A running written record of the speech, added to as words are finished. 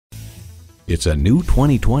It's a new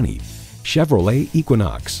 2020 Chevrolet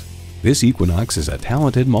Equinox. This Equinox is a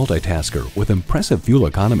talented multitasker with impressive fuel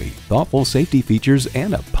economy, thoughtful safety features,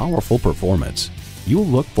 and a powerful performance. You'll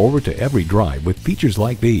look forward to every drive with features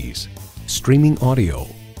like these: streaming audio,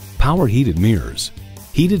 power heated mirrors,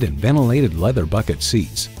 heated and ventilated leather bucket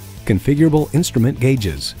seats, configurable instrument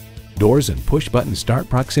gauges, doors and push-button start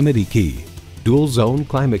proximity key, dual zone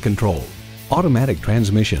climate control, automatic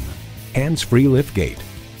transmission, hands-free liftgate,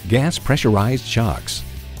 gas pressurized shocks,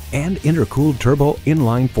 and intercooled turbo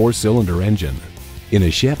inline 4-cylinder engine. In a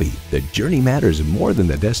Chevy, the journey matters more than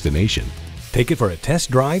the destination. Take it for a test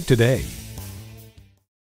drive today.